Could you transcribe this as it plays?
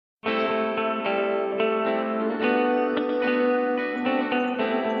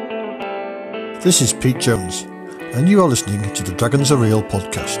This is Pete Jones, and you are listening to the Dragons Are Real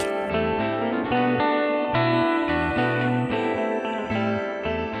podcast.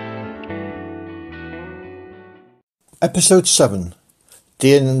 Episode 7,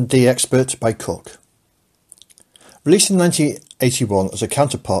 D&D Expert by Cook. Released in 1981 as a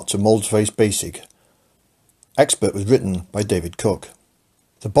counterpart to Moldvay's Basic, Expert was written by David Cook.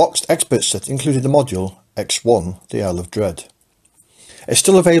 The boxed Expert set included the module X1, The Isle of Dread. It's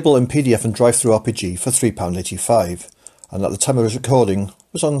still available in PDF and drive-thru-RPG for £3.85, and at the time of this recording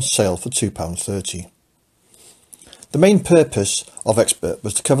was on sale for £2.30. The main purpose of Expert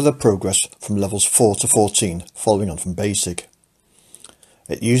was to cover the progress from levels 4 to 14, following on from Basic.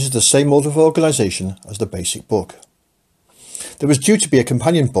 It uses the same mode of organisation as the Basic book. There was due to be a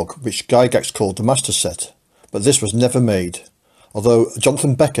companion book which Gygax called the Master Set, but this was never made, although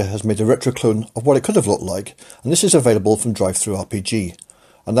Jonathan Becker has made a retro clone of what it could have looked like, and this is available from drive-thru-RPG,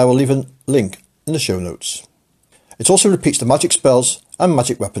 and I will leave a link in the show notes. It also repeats the magic spells and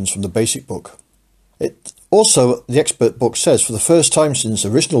magic weapons from the Basic book. The Expert book says, for the first time since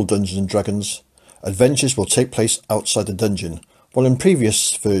original Dungeons & Dragons, adventures will take place outside the dungeon, while in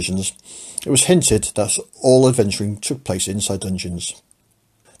previous versions it was hinted that all adventuring took place inside dungeons.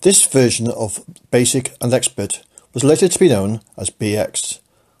 This version of Basic and Expert was later to be known as BX.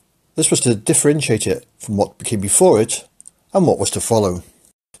 This was to differentiate it from what came before it and what was to follow.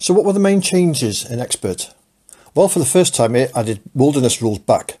 So what were the main changes in Expert? Well, for the first time it added wilderness rules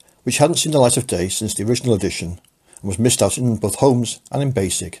back, which hadn't seen the light of day since the original edition, and was missed out in both Homes and in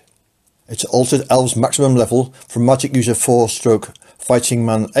Basic. It altered Elves' maximum level from Magic User 4/Fighting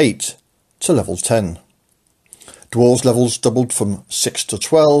Man 8 to level 10. Dwarves levels doubled from 6 to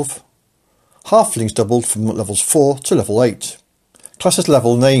 12. Halflings doubled from levels 4 to level 8. Classes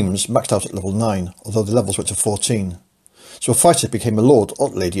level names maxed out at level 9, although the levels went to 14. So a fighter became a lord or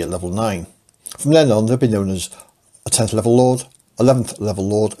lady at level 9. From then on they'd be known as a 10th level lord, 11th level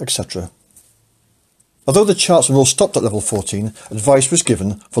lord, etc. Although the charts and rules stopped at level 14, advice was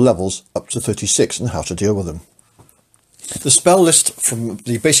given for levels up to 36 and how to deal with them. The spell list from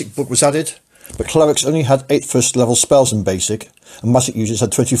the Basic book was added, but clerics only had 8 first level spells in Basic, and magic users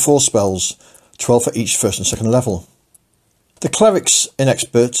had 24 spells, 12 for each first and second level. The clerics in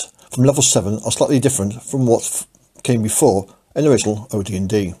Expert from level 7 are slightly different from what came before in the original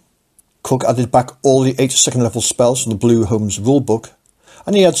OD&D. Cook added back all the 8 second level spells from the Blue Homes rulebook,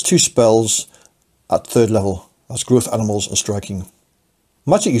 and he adds 2 spells at 3rd level, as Growth Animals and Striking.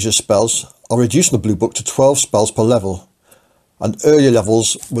 Magic user spells are reduced in the Blue book to 12 spells per level, and earlier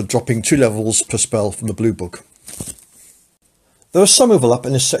levels were dropping 2 levels per spell from the Blue book. There was some overlap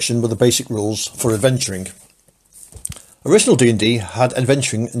in this section with the basic rules for adventuring. Original D&D had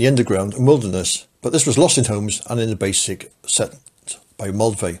adventuring in the underground and wilderness, but this was lost in Homes and in the Basic set by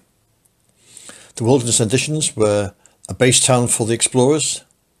Moldvay. The wilderness editions were a base town for the explorers,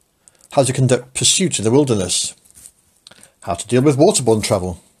 how to conduct pursuit in the wilderness, how to deal with waterborne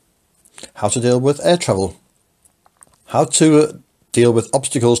travel, how to deal with air travel, how to deal with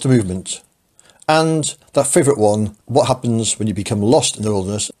obstacles to movement, and that favourite one, what happens when you become lost in the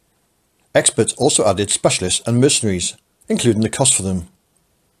wilderness. Expert also added specialists and mercenaries, including the cost for them.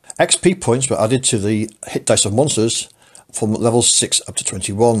 XP points were added to the hit dice of monsters from levels 6 up to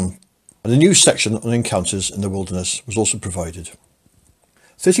 21, and a new section on encounters in the wilderness was also provided.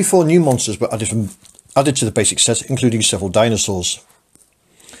 34 new monsters were added to the Basic set, including several dinosaurs.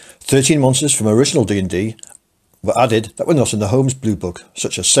 13 monsters from original D&D were added that were not in the Homes Blue book,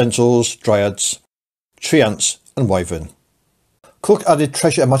 such as centaurs, dryads, tree ants and wyvern. Cook added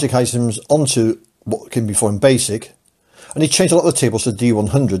treasure and magic items onto what came before in Basic, and he changed a lot of the tables to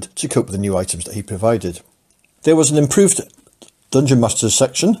D100 to cope with the new items that he provided. There was an improved Dungeon Masters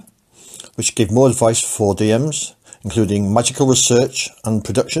section, which gave more advice for DMs, including magical research and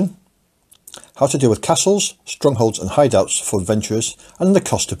production, how to deal with castles, strongholds and hideouts for adventurers, and the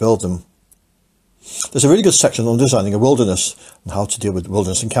cost to build them. There's a really good section on designing a wilderness and how to deal with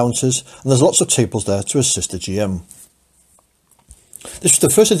wilderness encounters, and there's lots of tables there to assist the GM. This was the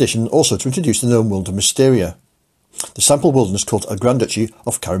first edition also to introduce the known world of Mysteria, the sample wilderness called a Grand Duchy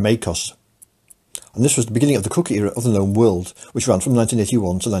of Karamakos. And this was the beginning of the Cook era of the known world, which ran from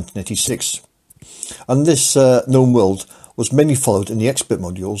 1981 to 1986. And this known world was mainly followed in the Expert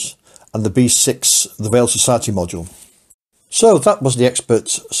modules and the B6, the Veiled Society module. So that was the Expert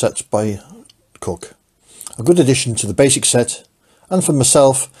set by Cook. A good addition to the Basic set, and for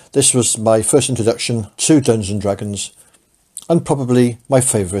myself this was my first introduction to Dungeons & Dragons, and probably my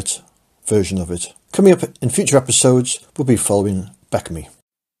favourite version of it. Coming up in future episodes will be following Beckme.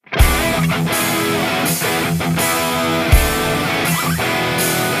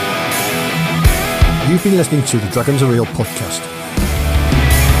 You've been listening to the Dragons Are Real podcast.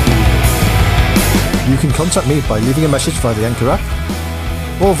 You can contact me by leaving a message via the Anchor app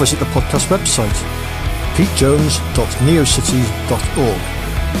or visit the podcast website, petejones.neocities.org,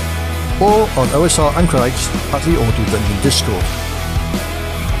 or on OSR Anchorites at the Audio Dungeon Discord.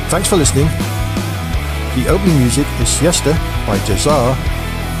 Thanks for listening. The opening music is Siesta by Jazar.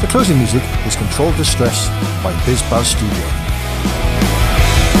 The closing music is Controlled Distress by BizBaz Studio.